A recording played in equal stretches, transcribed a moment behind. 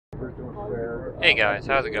Hey guys,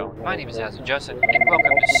 how's it going? My name is Azzy Justin, and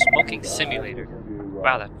welcome to Smoking Simulator.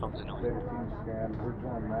 Wow, that phone's annoying.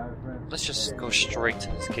 Let's just go straight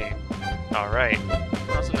to this game. Alright,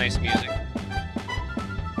 that's some nice music.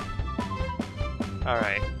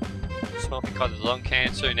 Alright, smoking causes lung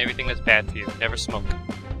cancer and everything that's bad for you. Never smoke.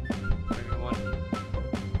 Everyone.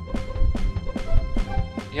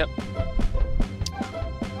 Yep.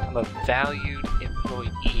 I'm a valued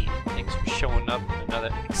employee. Thanks for showing up on another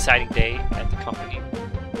exciting day at the company.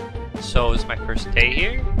 So, this is my first day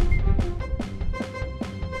here.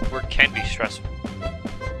 Work can be stressful.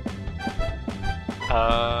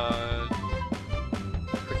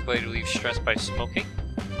 Quick way to relieve stress by smoking.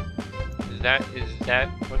 Is that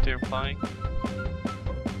what they're implying?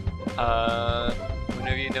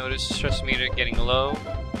 Whenever you notice the stress meter getting low,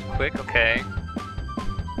 quick, okay.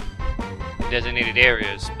 In designated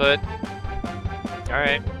areas, but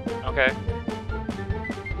alright, okay.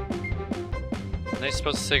 Nice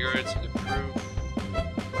smoke cigarettes improve.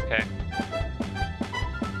 Okay.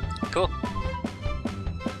 Cool.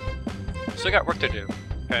 So I got work to do.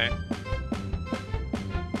 Okay.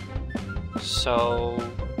 So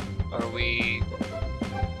are we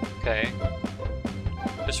okay?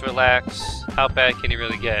 Just relax. How bad can you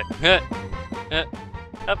really get?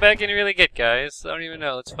 How bad can you really get, guys? I don't even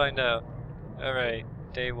know. Let's find out. Alright,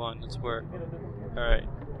 day one, let's work. Alright.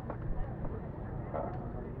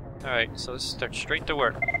 Alright, so let's start straight to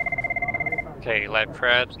work. Okay, lab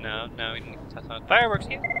crabs, no, we didn't touch on fireworks,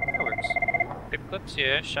 yeah, fireworks. Paper clips,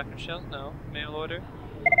 yeah, shotgun shells, no. Mail order,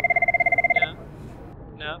 no.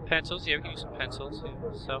 No, pencils, yeah, we can use some pencils, yeah.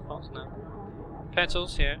 Cell phones, no.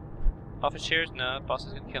 Pencils, yeah. Office chairs, no. Boss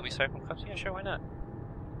is gonna kill me. Styrofoam cups, yeah, sure, why not?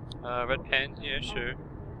 Red pens, yeah, sure.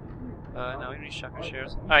 No, we don't need shotgun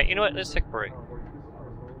shells. Alright, you know what, let's take a break.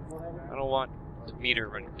 I don't want the meter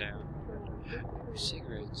running down.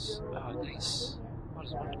 Cigarettes. Oh, nice. Oh,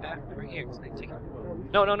 there's one in the back right here. Can I take it?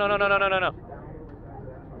 No.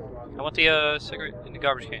 I want the cigarette in the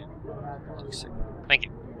garbage can. Thank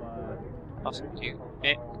you. Awesome. Do you,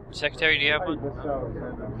 secretary, do you have one?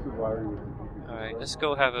 Alright, let's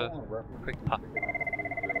go have a quick pop.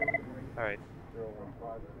 Alright.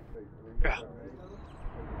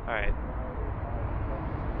 Alright.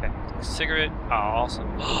 Okay, cigarette. Oh, awesome.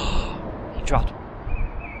 He dropped one.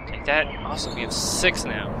 Take that. Awesome, we have 6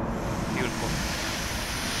 now. Beautiful.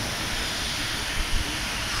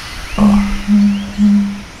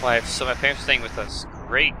 Wife, so my parents are staying with us.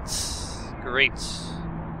 Great.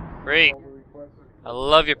 I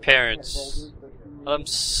love your parents. I love them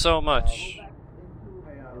so much.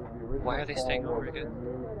 Why are they staying over again?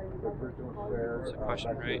 That's a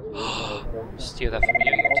question, right? Steal that from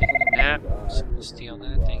you. You're taking a nap. Steal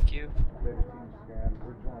that, thank you.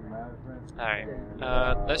 Alright,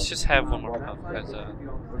 let's just have one more puff, because,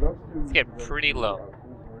 it's getting pretty low.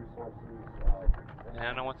 And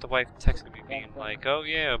I don't want the wife texting me being like, oh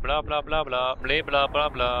yeah, blah blah blah blah, blah blah blah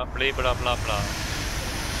blah, blah blah blah blah.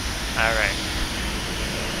 Alright.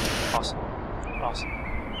 Awesome.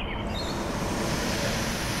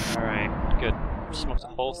 Alright, good. Smoked the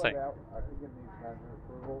whole thing.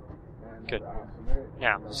 Good.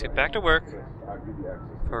 Now, let's get back to work.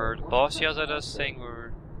 For the boss yells at us saying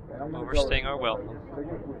we're overstaying our welcome.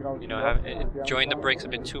 You know, enjoying the breaks a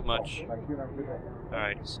bit too much.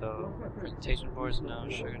 Alright, so presentation boards, no.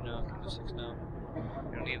 Sugar, no. Candlesticks, no.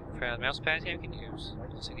 We don't need mouse pads, yeah, we can use.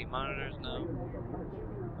 LCD monitors, no.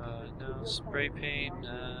 No. Spray paint,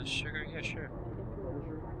 sugar, yeah, sure.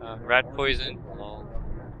 Rat poison, lol.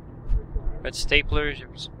 Red staplers,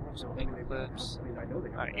 some paper clips.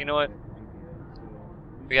 Alright, you know what?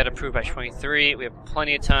 We got approved by 23. We have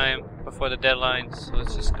plenty of time before the deadline, so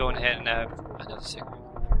let's just go ahead and have another cigarette.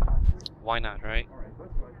 Why not, right?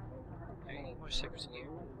 Any more cigarettes in here?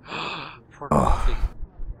 Pour coffee.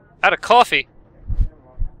 Out of coffee?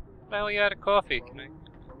 Well, you out of coffee. Can I?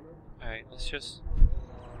 Alright, let's just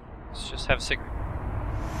have a cigarette.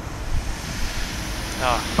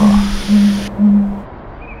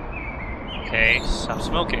 Okay, stop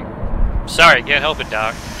smoking. Sorry, can't help it,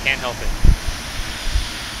 Doc. Can't help it.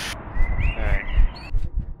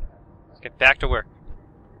 Get back to work.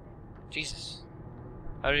 Jesus.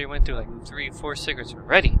 I already went through like 3 or 4 cigarettes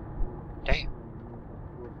already. Damn.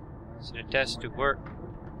 Sit at a desk, do work.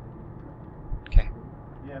 Okay.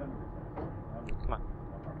 Come on.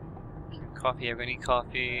 Coffee, I'm gonna need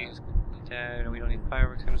coffee. We don't need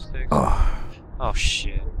fireworks, candlesticks. Oh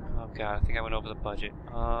shit. Oh god, I think I went over the budget.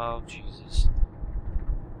 Oh Jesus.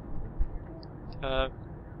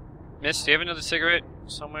 Miss, do you have another cigarette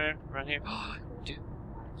somewhere around here? Dude.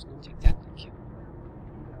 Take that, thank you.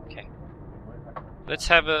 Okay. Let's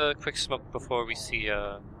have a quick smoke before we see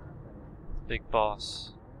big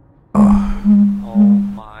boss. Oh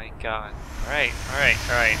my god. Alright, alright,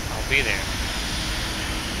 alright. I'll be there.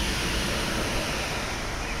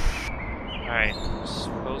 Alright,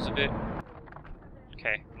 dispose of it.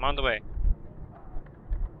 Okay, I'm on the way.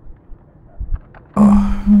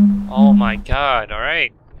 Oh my god,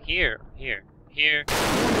 alright. Here.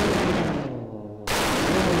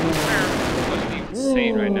 What is he even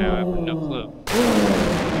saying right now? I have no clue.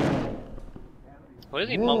 What is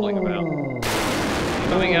he mumbling about? Is he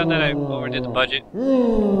mumbling out that I overdid the budget?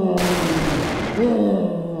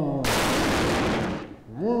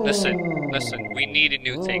 Listen, we needed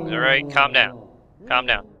new things, alright? Calm down.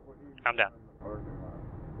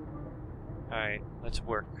 Alright, let's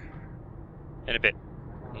work. In a bit.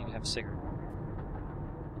 I need to have a cigarette.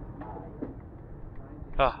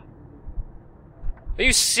 Ah. Are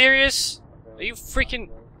you serious? Are you freaking...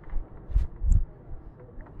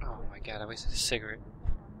 Oh my god, I wasted a cigarette.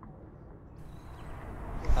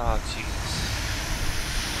 Oh Jesus.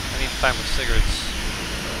 I need to find more cigarettes.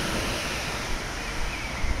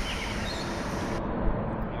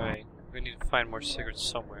 Alright, we need to find more cigarettes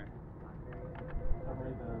somewhere.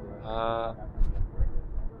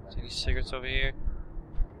 Any cigarettes over here?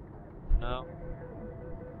 No?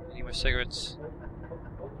 I need more cigarettes.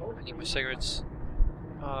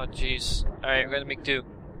 Oh jeez. Alright, we're gonna make do.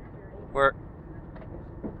 Work.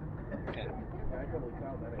 Okay.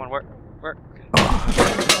 Come on, work. Okay.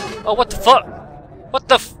 Oh, what the fuck?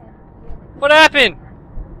 What happened?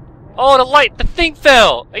 Oh, the thing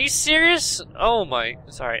fell! Are you serious? Oh my.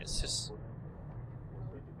 It's alright, it's just...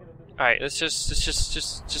 Alright, let's just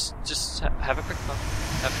have a quick puff.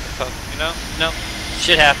 You know? No.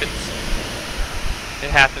 Shit happens.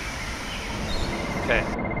 It happened. Okay.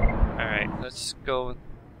 Alright, let's go and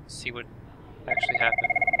see what actually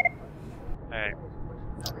happened. Alright.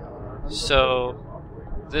 So,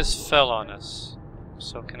 this fell on us.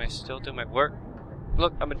 So can I still do my work?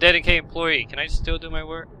 Look, I'm a dedicated employee. Can I still do my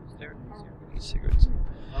work? Is there any cigarettes?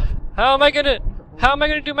 How am I gonna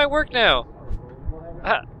do my work now?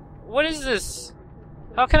 What is this?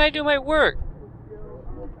 How can I do my work?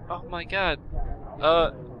 Oh my god.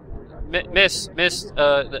 Miss,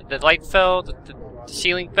 the light fell, the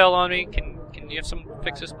ceiling fell on me. Can you have some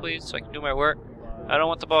fixes, please, so I can do my work? I don't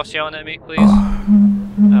want the boss yelling at me, please.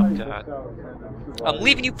 Oh god. I'm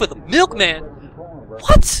leaving you for the milkman!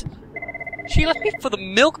 What? She left me for the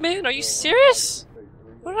milkman? Are you serious?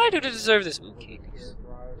 What did I do to deserve this? Ooh, candies.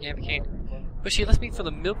 Yeah, the candy. But she left me for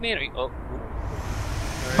the milkman? Are you... Oh.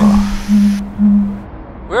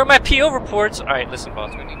 Alright. Where are my PO reports? Alright, listen,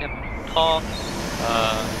 boss. We need to have a talk.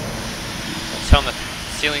 Tell him that the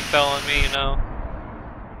ceiling fell on me, you know?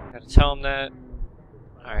 Gotta tell him that.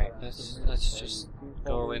 Alright, let's just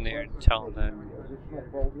go in there and tell him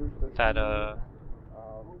that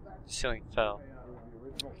ceiling fell.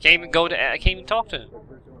 I can't even talk to him.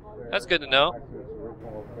 That's good to know.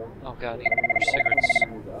 Oh god, I need more cigarettes.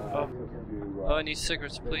 Oh, I need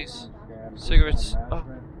cigarettes, please. Cigarettes.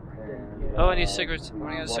 Oh, I need cigarettes. I'm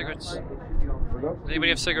running out of cigarettes. Does anybody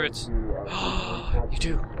have cigarettes? You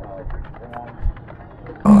do.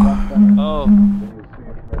 Oh.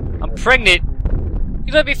 I'm pregnant!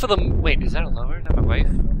 You let me for the... Wait, is that a lover? Not my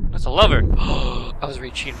wife? That's a lover! I was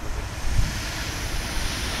really cheating with it.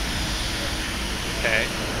 Okay.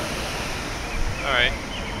 Alright.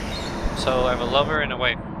 So, I have a lover and a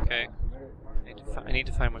wife. Okay. I need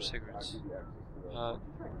to find more cigarettes.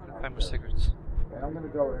 Find more cigarettes.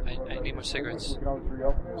 I need more cigarettes.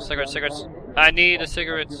 Cigarettes. I need the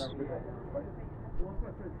cigarettes.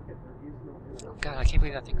 God, I can't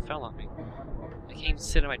believe that thing fell on me. I can't even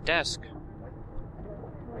sit at my desk.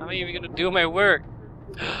 How am I even gonna do my work?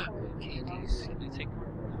 Candies. Can I take...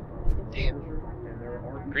 Damn.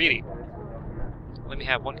 Greedy. Let me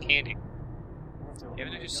have one candy. You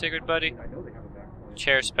have a new cigarette, buddy?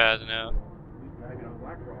 Chair spazzing out.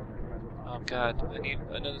 Oh god, I need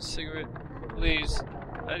another cigarette. Please.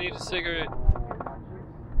 I need a cigarette.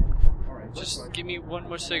 Just give me one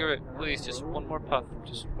more cigarette, please. Just one more puff.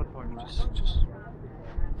 Just one more. Just.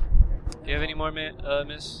 Do you have any more,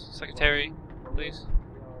 Miss Secretary? Please?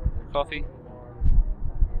 Coffee?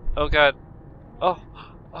 Oh god. Oh,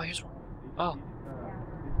 here's one. Oh.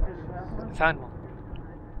 I found one.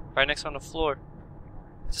 Right next on the floor.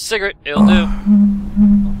 It's a cigarette. It'll do.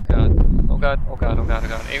 Oh god. I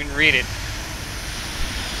didn't even read it.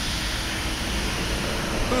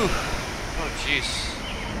 Whew. Oh jeez.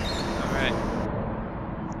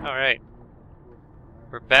 Alright.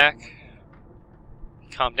 We're back.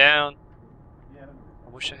 Calm down. I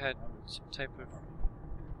wish I had some type of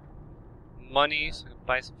money so I could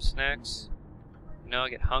buy some snacks. You know, I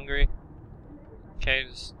get hungry. Okay,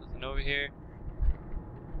 there's Nothing over here.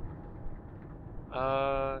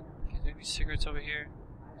 Can there be cigarettes over here?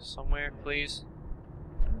 Somewhere, please?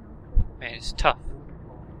 Man, it's tough.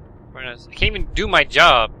 I can't even do my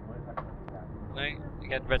job. Right? You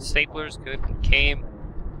got red staplers, good. Came.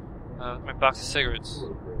 My box of cigarettes.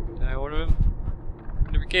 Did I order them?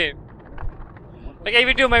 Never came. I can't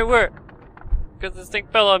even do my work! Because this thing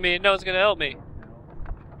fell on me and no one's gonna help me.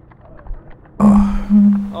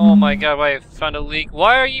 Oh my god, why I found a leak.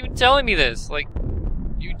 Why are you even telling me this? Like,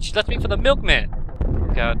 you left me for the milkman. Oh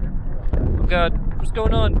god. Oh god, what's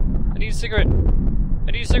going on? I need a cigarette.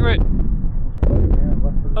 I need a cigarette.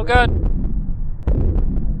 Oh god.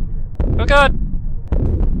 Oh god.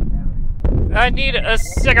 I need a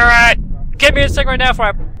cigarette! Give me a cigarette now before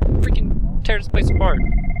I freaking tear this place apart.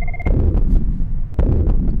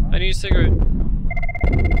 I need a cigarette.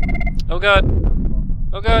 Oh god.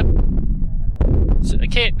 Oh god. I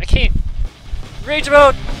can't. Rage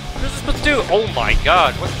mode! What is this supposed to do? Oh my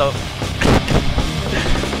god, what the...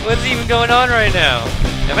 What is even going on right now?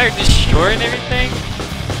 Am I destroying everything?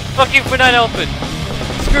 Fuck you for not helping!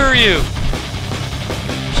 Screw you!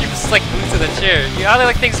 She was like glued to the chair. You how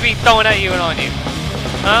like things being thrown at you and on you?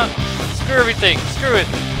 Huh? Screw everything. Screw it.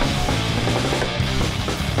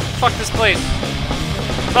 Fuck this place.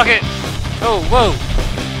 Fuck it. Oh, whoa.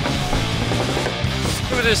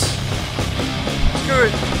 Screw this. Screw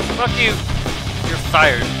it. Fuck you. You're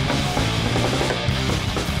fired.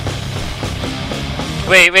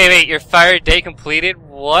 Wait. Your fire day completed?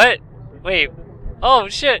 What? Wait. Oh,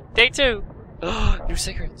 shit. Day 2. New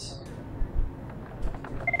cigarettes.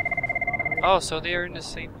 Oh, so they are in the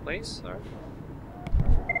same place?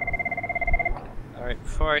 Alright,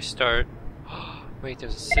 before I start... Wait,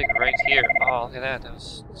 there's a cig right here. Oh, look at that.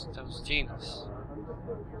 That was genius.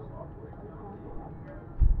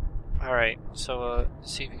 Alright, so,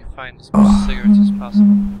 see if you can find as much cigarettes as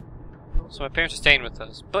possible. So my parents are staying with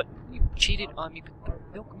us, but you cheated on me with the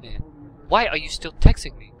milkman. Why are you still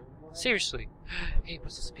texting me? Seriously. Hey,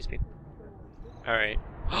 what's this piece of paper? Alright.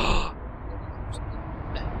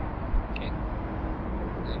 Okay. Okay.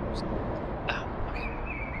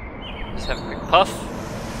 Let's have a quick puff. I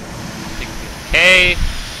think we'll be okay.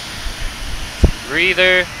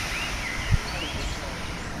 Breather.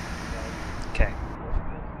 Okay.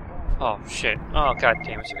 Oh shit. Oh god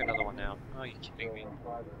damn it, took another one now. Oh, you kidding me?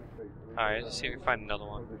 Alright, let's see if we can find another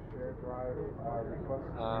one.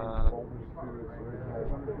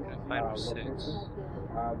 Can I find 6?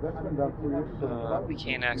 We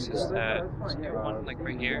can't access that. Is there one like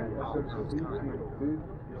right here? Oh, it's gone.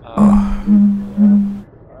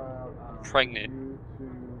 Pregnant.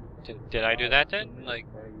 Did I do that then? Like,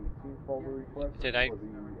 did I?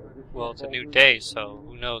 Well, it's a new day, so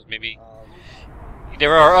who knows? Maybe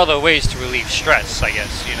there are other ways to relieve stress, I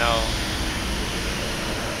guess, you know.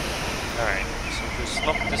 Alright, so just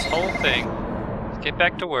smoke this whole thing. Let's get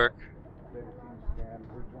back to work.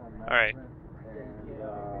 Alright.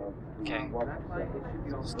 Okay.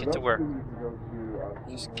 Let's get to work.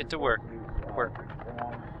 Just get to work. Work.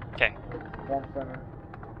 Okay.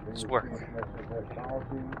 Let's work.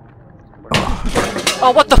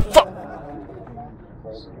 Oh, what the fuck?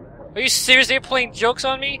 Are you seriously playing jokes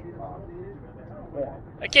on me?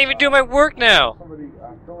 I can't even do my work now!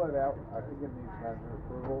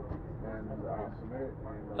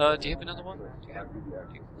 Do you have another one?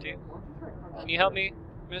 Do you? Can you help me,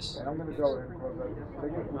 miss? Oh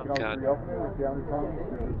god.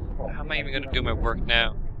 How am I even gonna do my work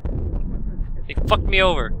now? They fucked me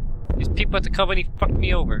over. These people at the company fucked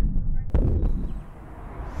me over.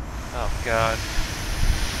 Oh god.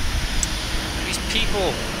 These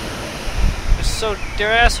people!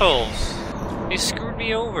 They're assholes! They screwed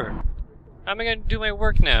me over. How am I gonna do my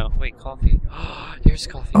work now? Wait, coffee. Here's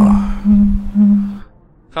coffee.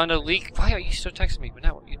 Found a leak. Why are you still texting me? But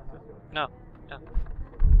now, no. Can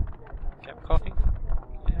I have coffee?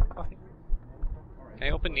 Can I have coffee? Can I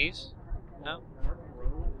open these? No? Is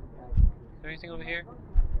there anything over here?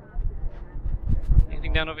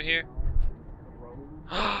 Anything down over here?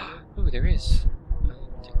 Ooh, there is.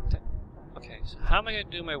 Okay, so how am I gonna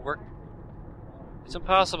do my work? It's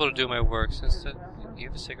impossible to do my work since the... Do you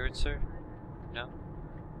have a cigarette, sir? No?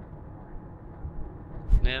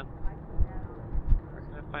 No? Where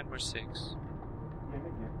can I find more cigs?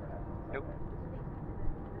 Nope.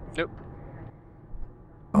 Nope.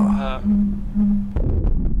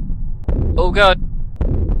 Oh god!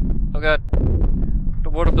 Oh god. The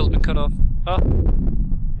water bill's been cut off. Oh.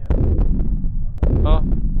 Oh.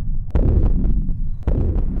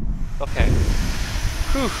 Okay.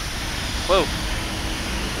 Whew. Whoa.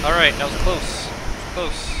 Alright, that was close.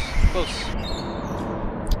 Close.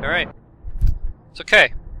 Alright. It's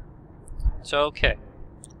okay. It's okay.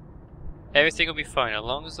 Everything will be fine as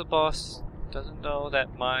long as the boss doesn't know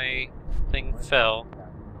that my thing fell.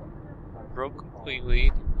 Broke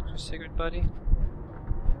completely. Your cigarette, buddy?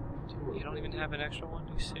 Dude, you don't even have an extra one?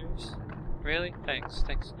 Are you serious? Really? Thanks.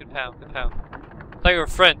 Thanks. Good pal. Good pal. I thought you were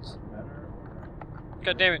friends.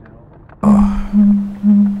 God damn it.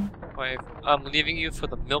 Why, I'm leaving you for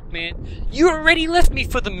the milkman? You already left me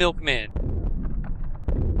for the milkman!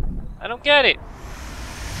 I don't get it.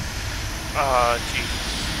 Ah,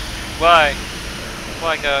 Jesus. Why?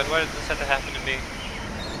 Why, God? Why does this have to happen to me?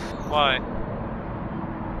 Why?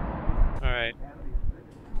 Alright.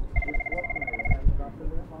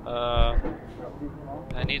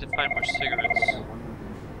 I need to find more cigarettes.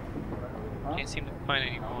 Can't seem to find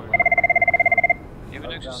any more. You have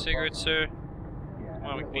an extra cigarette, sir? Come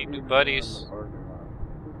on, we can be new buddies.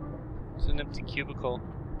 It's an empty cubicle.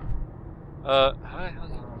 Hi, how's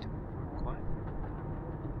it doing? What?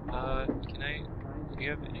 Do you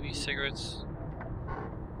have any cigarettes?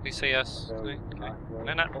 Please say yes. Can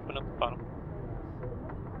I not open up the bottom?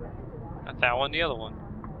 Not that one, the other one.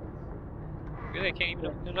 Really, I can't even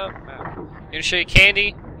open it up? Wow. You gonna show you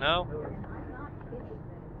candy? No?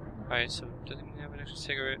 Alright, so doesn't even have an extra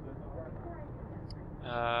cigarette.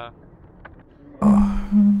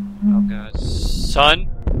 Oh god. Son?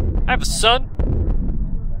 I have a son?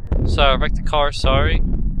 Sorry, I wrecked the car, sorry.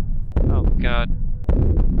 Oh god.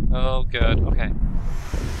 Oh god, okay.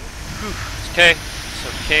 Whew. It's okay. It's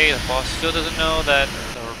okay, the boss still doesn't know that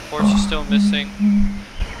the reports are still missing.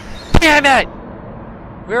 Damn it!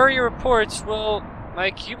 Where are your reports? Well,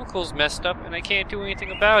 my cubicle's messed up and I can't do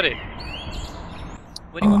anything about it.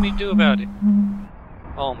 What do you want me to do about it?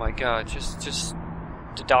 Oh my god, just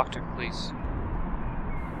the doctor, please.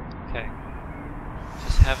 Okay.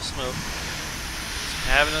 Just have a smoke. Just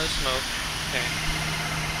have another smoke. Okay.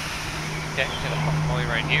 Okay, I'm gonna pump Molly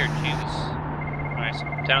right here, Jesus. Alright, so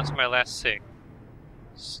I'm down to my last cig.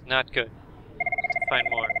 It's not good. I have to find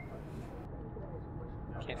more.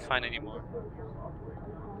 Can't find any more.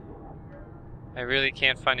 I really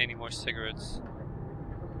can't find any more cigarettes.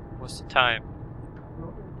 What's the time?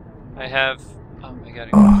 I have... Oh, I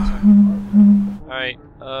gotta go. Alright,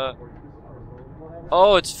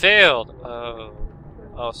 oh, it's failed!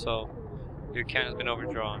 Oh, so your account has been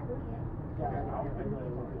overdrawn.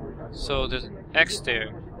 So there's an X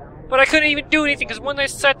there. But I couldn't even do anything because when I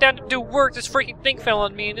sat down to do work, this freaking thing fell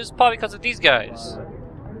on me, and this is probably because of these guys.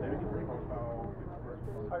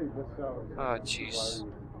 Oh, jeez.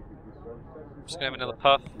 I'm just gonna have another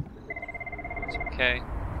puff. It's okay.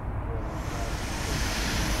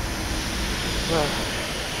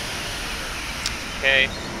 Okay.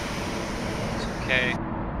 It's okay.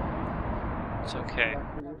 It's okay.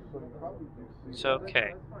 It's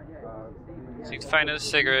okay. So you can find another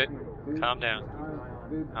cigarette. Calm down.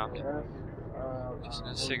 Calm down. Just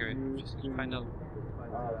another cigarette. Just find another.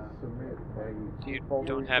 You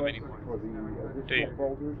don't have any more, do you?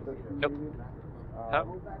 Nope.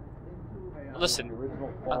 Oh. Listen,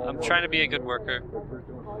 I'm trying to be a good worker.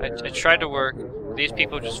 I tried to work. These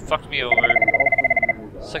people just fucked me over.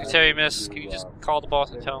 Secretary Miss, can you just call the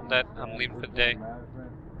boss and tell him that I'm leaving for the day?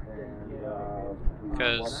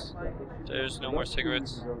 Because there's no more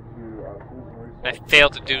cigarettes. I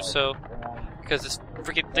failed to do so because this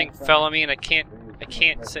freaking thing fell on me and I can't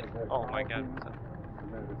sit. Oh my god.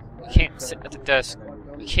 I can't sit at the desk.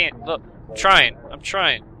 I can't. Look, I'm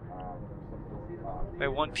trying. By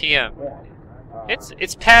 1 p.m.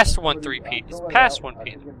 It's past 1 p.m. It's past 1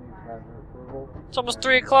 p.m. It's almost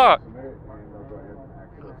 3 o'clock.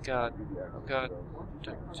 Oh god. Oh god.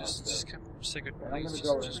 Just get one more cigarette, please.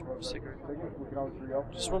 Just one more cigarette.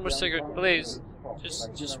 Just one more cigarette, please.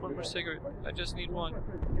 Just one more cigarette. I just need one.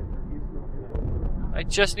 I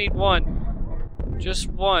just need one. Just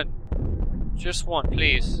one. Just one,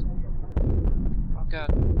 please. Oh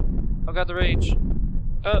god. Oh god, the rage.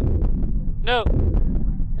 No.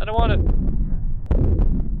 I don't want it.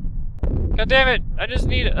 God damn it! I just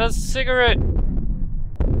need a cigarette.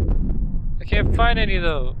 I can't find any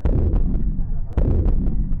though.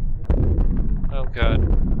 Oh god.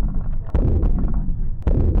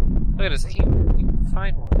 Look at this. He can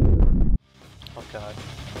find one. Oh god.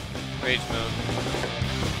 Rage mode.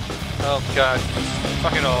 Oh god. Just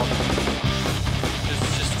fuck it all. Just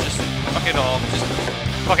fuck it all. Just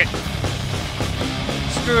fuck it.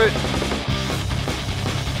 Screw it.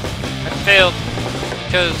 I failed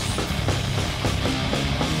because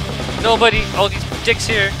nobody, all these dicks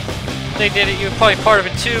here, they did it. You're probably part of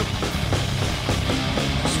it too.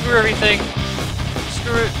 Screw everything.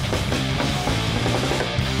 Screw it.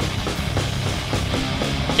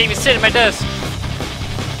 Can't even sit at my desk.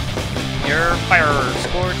 You're fired.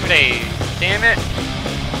 Score today. Damn it!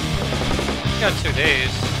 Got 2 days.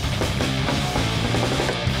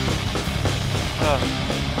 Oh.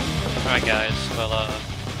 Alright guys, well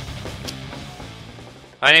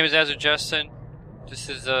my name is Azure Justin. This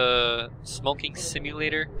is a smoking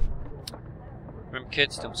simulator. Remember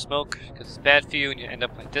kids, don't smoke because it's bad for you and you end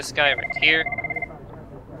up like this guy right here.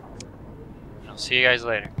 And I'll see you guys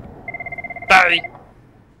later. Bye!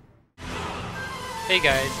 Hey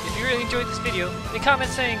guys, if you really enjoyed this video, leave a comment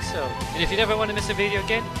saying so. And if you never want to miss a video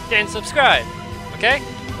again, then subscribe. Okay?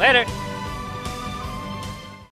 Later!